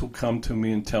guides will come to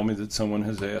me and tell me that someone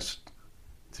has asked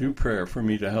through prayer for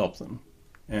me to help them,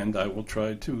 and I will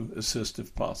try to assist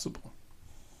if possible.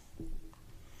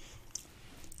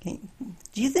 Okay.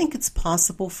 Do you think it's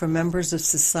possible for members of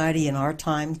society in our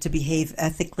time to behave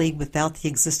ethically without the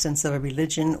existence of a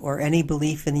religion or any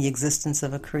belief in the existence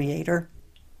of a creator?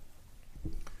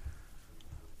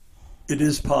 It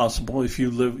is possible. If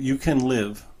you can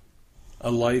live a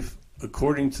life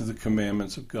according to the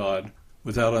commandments of God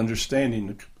without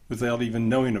understanding, without even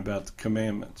knowing about the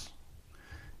commandments.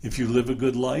 If you live a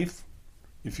good life,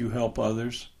 if you help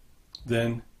others,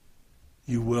 then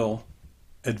you will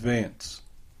advance.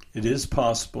 It is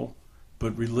possible,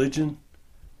 but religion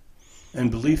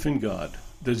and belief in God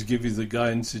does give you the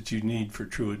guidance that you need for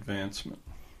true advancement.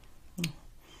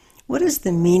 What is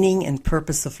the meaning and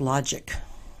purpose of logic?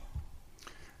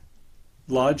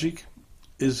 Logic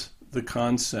is the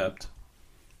concept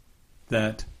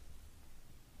that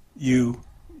you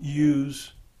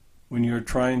use when you're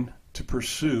trying to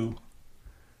pursue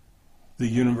the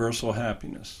universal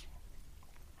happiness.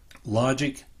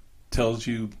 Logic tells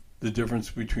you the difference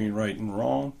between right and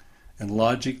wrong, and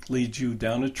logic leads you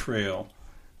down a trail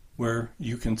where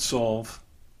you can solve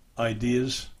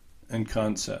ideas and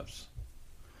concepts.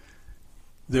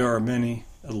 There are many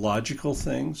illogical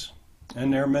things,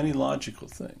 and there are many logical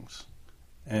things,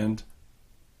 and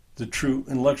the true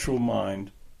intellectual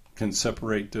mind can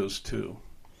separate those two.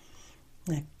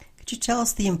 Could you tell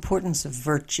us the importance of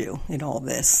virtue in all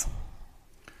this?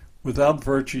 Without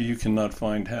virtue, you cannot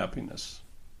find happiness.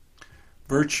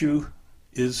 Virtue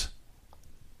is,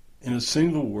 in a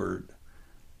single word,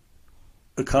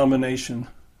 a combination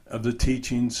of the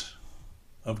teachings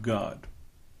of God.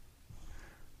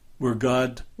 Where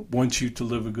God wants you to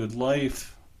live a good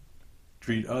life,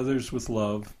 treat others with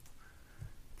love,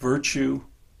 virtue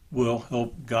will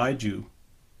help guide you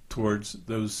towards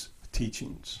those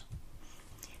teachings.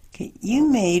 Okay, you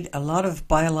made a lot of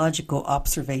biological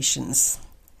observations.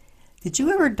 Did you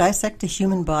ever dissect a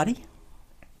human body?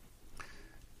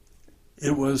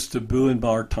 It was taboo in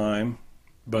our time,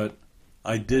 but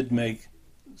I did make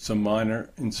some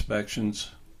minor inspections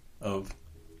of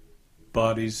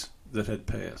bodies that had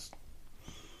passed.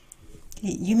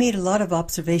 You made a lot of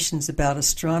observations about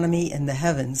astronomy and the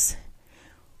heavens.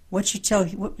 What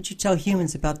would you tell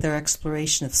humans about their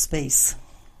exploration of space?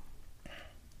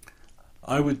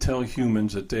 I would tell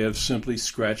humans that they have simply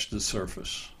scratched the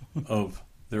surface of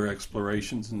their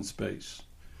explorations in space.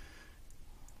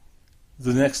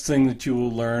 The next thing that you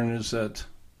will learn is that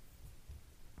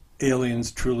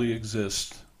aliens truly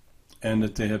exist, and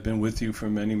that they have been with you for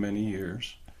many, many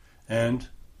years, and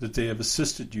that they have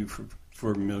assisted you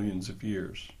for millions of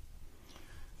years.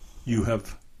 You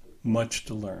have much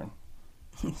to learn.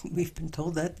 We've been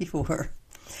told that before.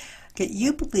 Okay,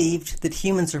 you believed that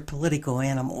humans are political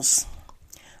animals.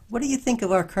 What do you think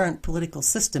of our current political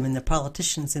system and the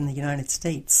politicians in the United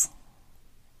States?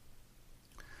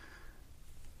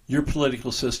 Your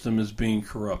political system is being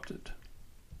corrupted.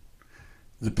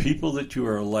 The people that you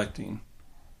are electing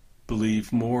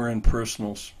believe more in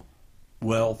personal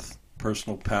wealth,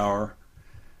 personal power,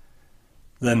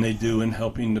 than they do in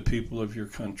helping the people of your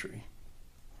country.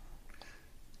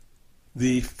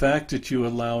 The fact that you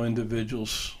allow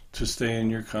individuals to stay in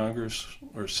your Congress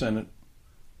or Senate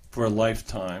for a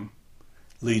lifetime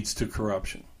leads to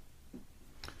corruption.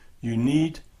 You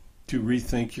need to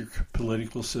rethink your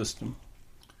political system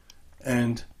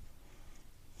and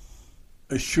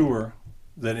assure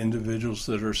that individuals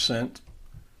that are sent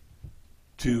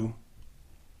to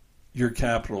your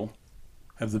capital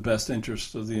have the best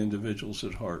interests of the individuals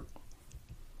at heart.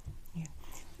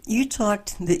 You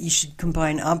talked that you should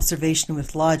combine observation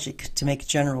with logic to make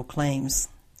general claims.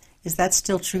 Is that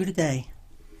still true today?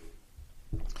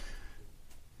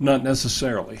 Not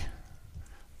necessarily.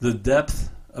 The depth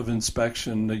of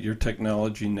inspection that your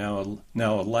technology now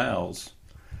allows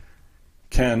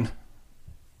can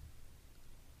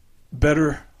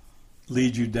better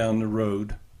lead you down the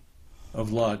road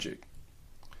of logic.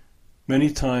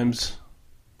 Many times,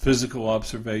 physical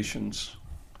observations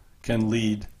can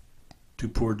lead to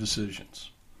poor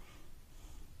decisions.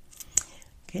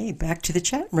 Okay, back to the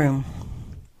chat room.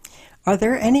 Are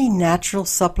there any natural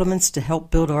supplements to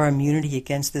help build our immunity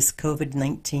against this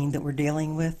COVID-19 that we're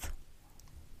dealing with?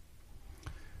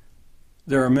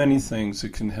 There are many things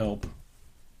that can help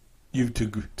you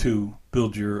to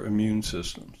build your immune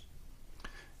systems.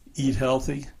 Eat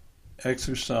healthy,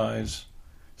 exercise,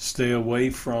 stay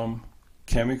away from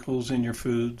chemicals in your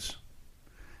foods,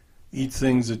 eat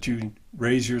things that you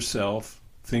raise yourself,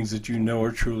 things that you know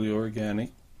are truly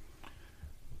organic.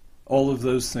 All of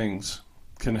those things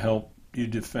can help you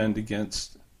defend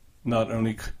against not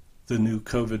only the new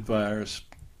COVID virus,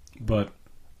 but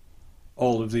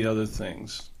all of the other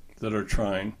things that are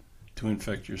trying to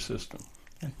infect your system.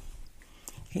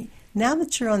 Okay. Now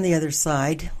that you're on the other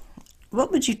side,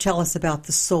 what would you tell us about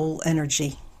the soul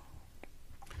energy?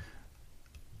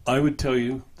 I would tell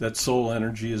you that soul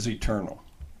energy is eternal.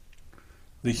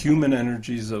 The human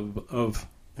energies of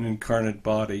an incarnate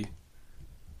body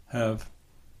have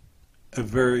a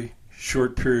very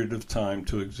short period of time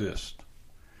to exist.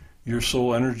 Your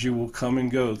soul energy will come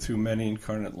and go through many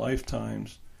incarnate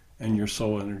lifetimes, and your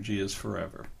soul energy is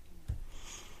forever.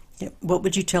 What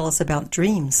would you tell us about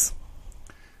dreams?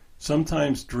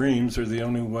 Sometimes dreams are the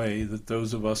only way that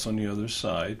those of us on the other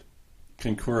side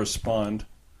can correspond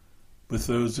with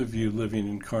those of you living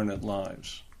incarnate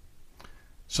lives.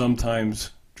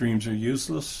 Sometimes dreams are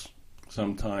useless.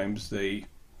 Sometimes they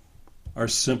are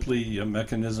simply a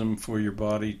mechanism for your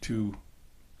body to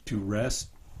rest.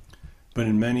 But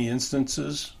in many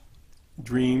instances,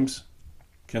 dreams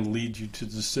can lead you to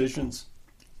decisions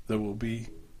that will be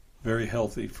very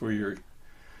healthy for your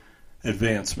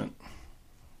advancement.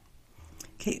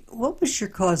 Okay, what was your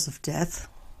cause of death?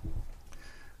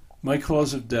 My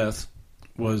cause of death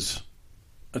was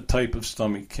a type of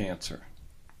stomach cancer.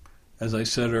 As I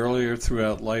said earlier,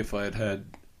 throughout life I had had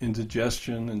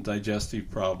indigestion and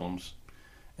digestive problems,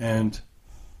 and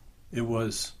it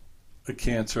was a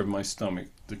cancer of my stomach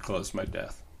that caused my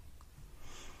death.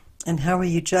 And how were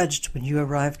you judged when you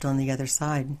arrived on the other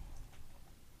side?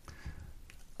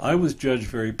 I was judged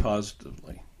very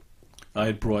positively. I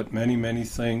had brought many, many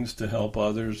things to help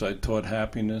others. I taught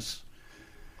happiness.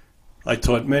 I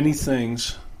taught many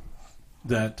things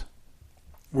that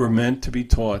were meant to be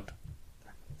taught,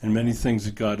 and many things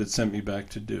that God had sent me back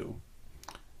to do.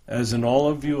 As in all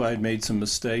of you, I had made some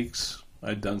mistakes.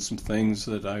 I'd done some things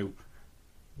that I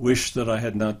wish that I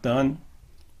had not done,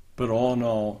 but all in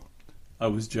all, I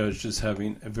was judged as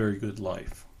having a very good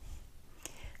life.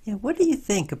 Yeah, what do you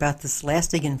think about this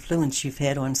lasting influence you've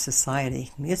had on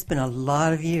society? I mean, it's been a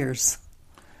lot of years.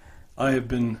 I have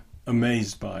been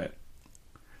amazed by it.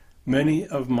 Many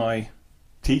of my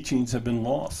teachings have been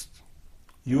lost.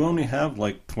 You only have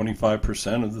like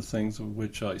 25% of the things of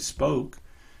which I spoke,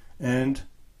 and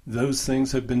those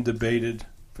things have been debated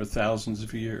for thousands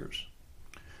of years.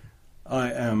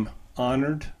 I am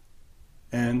honored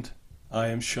and I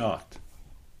am shocked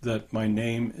that my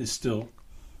name is still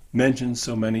mentioned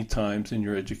so many times in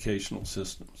your educational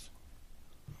systems.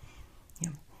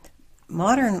 Yeah.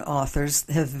 Modern authors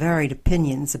have varied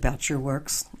opinions about your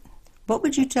works. What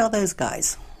would you tell those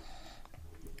guys?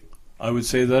 I would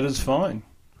say that is fine.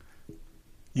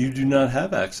 You do not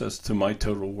have access to my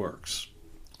total works.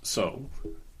 So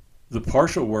the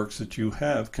partial works that you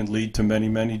have can lead to many,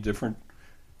 many different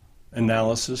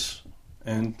analysis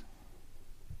and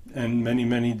many,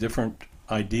 many different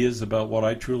ideas about what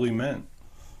I truly meant.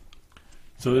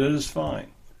 So that is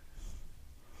fine.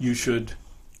 You should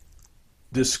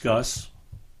discuss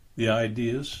the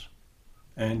ideas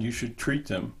and you should treat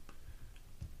them,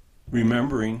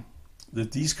 remembering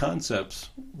that these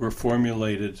concepts were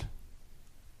formulated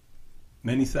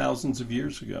many thousands of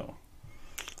years ago.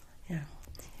 Yeah.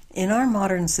 In our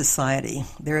modern society,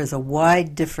 there is a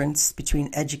wide difference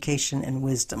between education and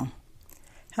wisdom.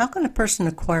 How can a person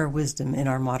acquire wisdom in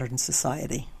our modern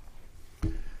society?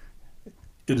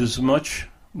 It is much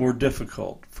more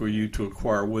difficult for you to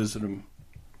acquire wisdom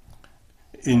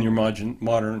in your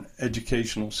modern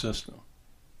educational system.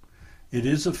 It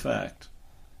is a fact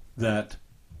that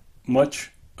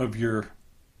much of your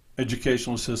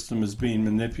educational system is being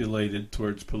manipulated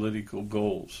towards political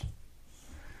goals.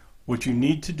 What you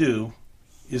need to do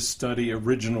is study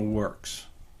original works.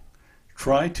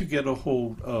 Try to get a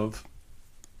hold of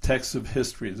texts of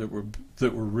history that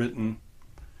were written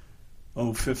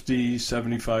 50,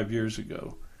 75 years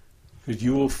ago. Because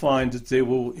you will find that they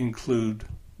will include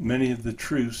many of the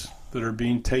truths that are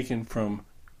being taken from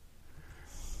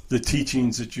the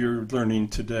teachings that you're learning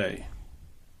today.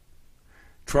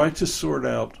 Try to sort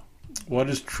out what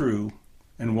is true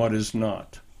and what is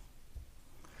not.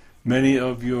 Many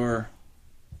of your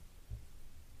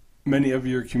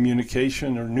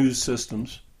communication or news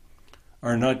systems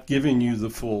are not giving you the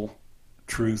full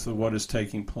truth of what is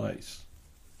taking place.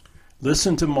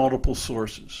 Listen to multiple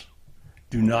sources.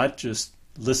 Do not just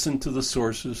listen to the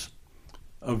sources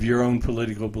of your own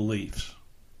political beliefs.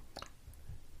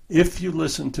 If you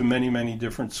listen to many, many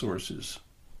different sources,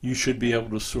 you should be able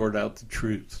to sort out the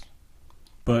truth.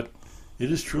 But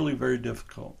it is truly very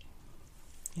difficult.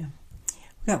 Yeah.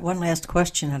 We've got one last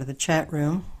question out of the chat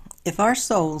room. If our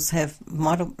souls have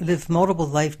lived multiple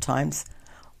lifetimes,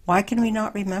 why can we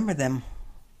not remember them?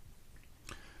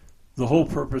 The whole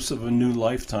purpose of a new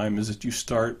lifetime is that you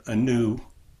start anew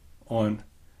on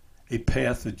a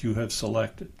path that you have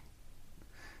selected.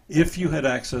 If you had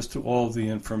access to all the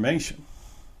information,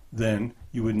 then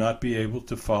you would not be able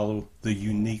to follow the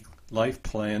unique life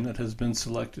plan that has been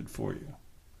selected for you.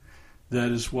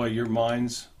 That is why your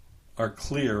minds are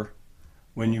clear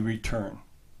when you return.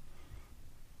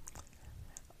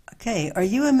 Okay, are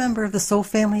you a member of the soul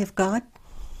family of God?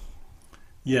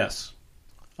 Yes,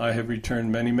 I have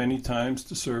returned many, many times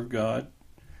to serve God,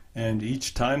 and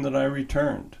each time that I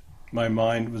returned, my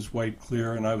mind was wiped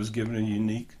clear and I was given a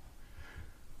unique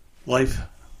life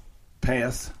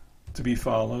path to be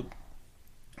followed.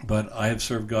 But I have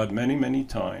served God many, many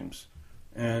times,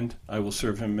 and I will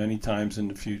serve Him many times in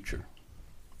the future.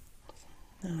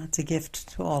 It's a gift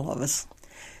to all of us.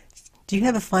 Do you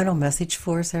have a final message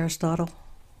for us, Aristotle?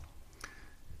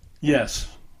 Yes.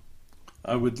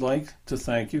 I would like to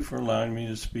thank you for allowing me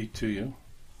to speak to you.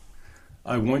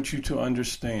 I want you to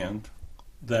understand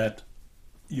that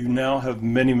you now have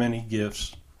many, many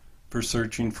gifts for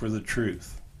searching for the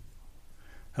truth.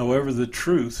 However, the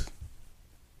truth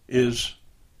is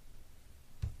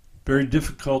very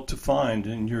difficult to find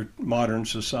in your modern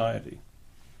society.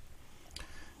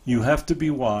 You have to be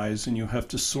wise and you have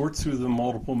to sort through the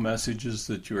multiple messages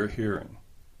that you are hearing.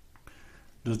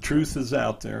 The truth is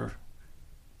out there,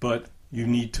 but you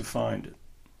need to find it.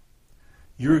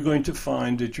 You're going to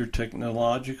find that your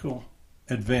technological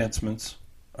advancements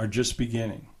are just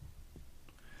beginning.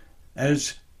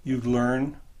 As you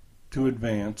learn to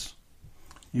advance,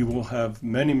 you will have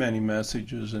many, many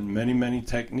messages and many, many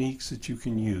techniques that you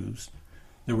can use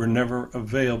that were never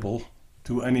available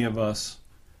to any of us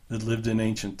that lived in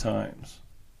ancient times.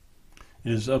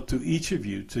 It is up to each of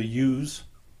you to use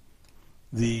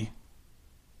the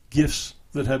gifts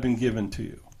that have been given to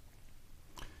you.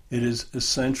 It is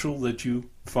essential that you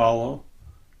follow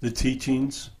the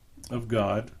teachings of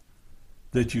God,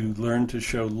 that you learn to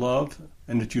show love,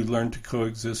 and that you learn to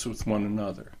coexist with one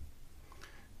another.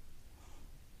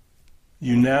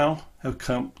 You now have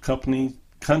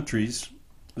countries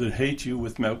that hate you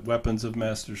with weapons of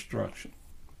mass destruction.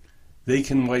 They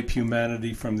can wipe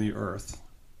humanity from the earth.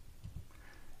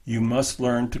 You must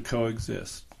learn to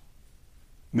coexist.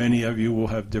 Many of you will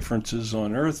have differences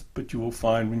on earth, but you will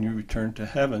find when you return to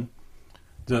heaven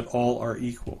that all are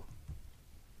equal.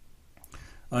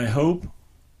 I hope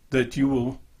that you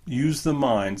will use the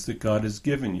minds that God has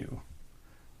given you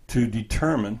to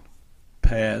determine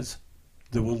paths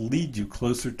that will lead you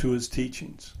closer to His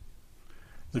teachings.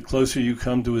 The closer you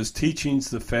come to His teachings,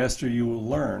 the faster you will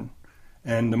learn,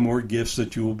 and the more gifts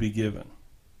that you will be given.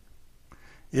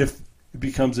 If it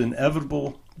becomes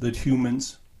inevitable that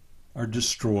humans are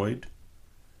destroyed,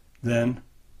 then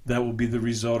that will be the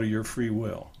result of your free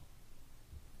will.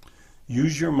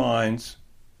 Use your minds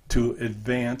to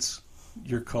advance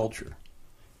your culture.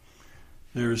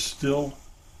 There is still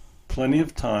plenty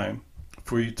of time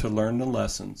for you to learn the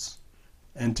lessons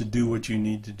and to do what you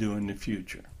need to do in the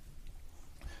future.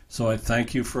 So I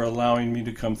thank you for allowing me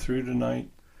to come through tonight.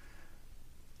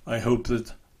 I hope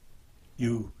that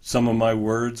some of my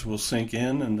words will sink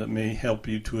in and that may help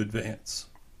you to advance.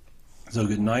 So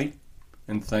good night,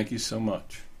 and thank you so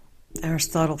much.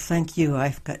 Aristotle, thank you.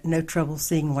 I've got no trouble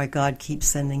seeing why God keeps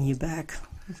sending you back.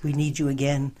 We need you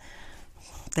again.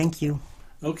 Thank you.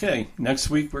 Okay, next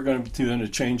week we're going to be doing a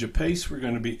change of pace. We're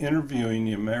going to be interviewing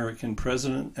the American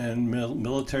President and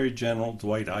Military General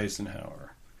Dwight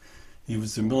Eisenhower. He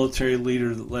was the military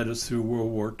leader that led us through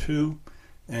World War II,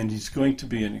 and he's going to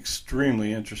be an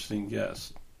extremely interesting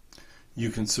guest. You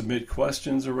can submit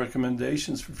questions or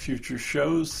recommendations for future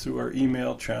shows through our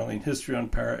email,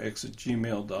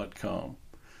 channelinghistoryonparax@gmail.com.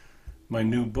 My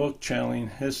new book,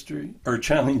 Channeling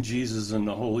Jesus and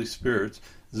the Holy Spirit,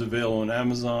 is available on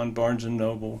Amazon, Barnes &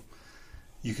 Noble.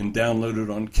 You can download it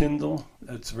on Kindle.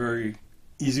 That's a very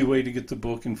easy way to get the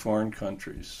book in foreign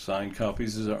countries. Signed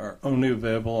copies are only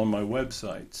available on my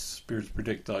website,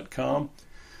 spiritspredict.com,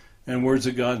 and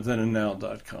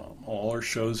wordsofgodthenandnow.com. All our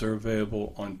shows are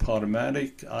available on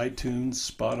Podomatic, iTunes,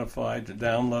 Spotify to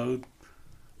download,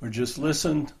 or just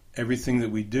listen. Everything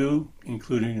that we do,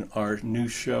 including our new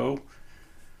show,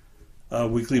 A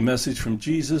weekly message from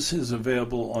Jesus is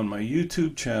available on my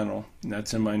YouTube channel, and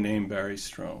that's in my name, Barry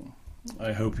Strohm.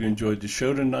 I hope you enjoyed the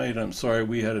show tonight. I'm sorry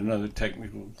we had another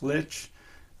technical glitch.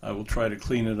 I will try to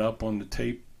clean it up on the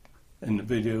tape and the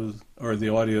videos or the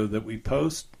audio that we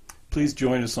post. Please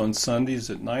join us on Sundays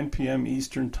at 9 p.m.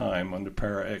 Eastern Time on the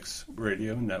ParaX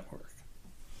Radio Network.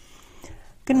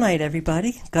 Good night,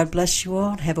 everybody. God bless you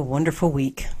all and have a wonderful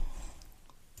week.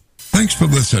 Thanks for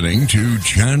listening to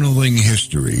Channeling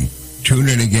History. Tune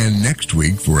in again next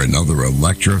week for another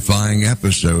electrifying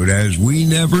episode, as we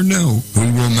never know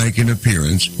who will make an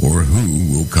appearance or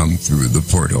who will come through the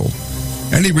portal.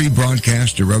 Any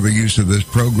rebroadcast or other use of this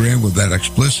program without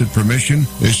explicit permission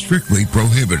is strictly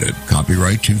prohibited.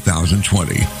 Copyright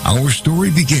 2020. Our Story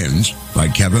Begins by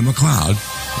Kevin MacLeod,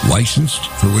 licensed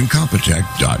through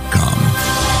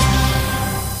Incompetech.com.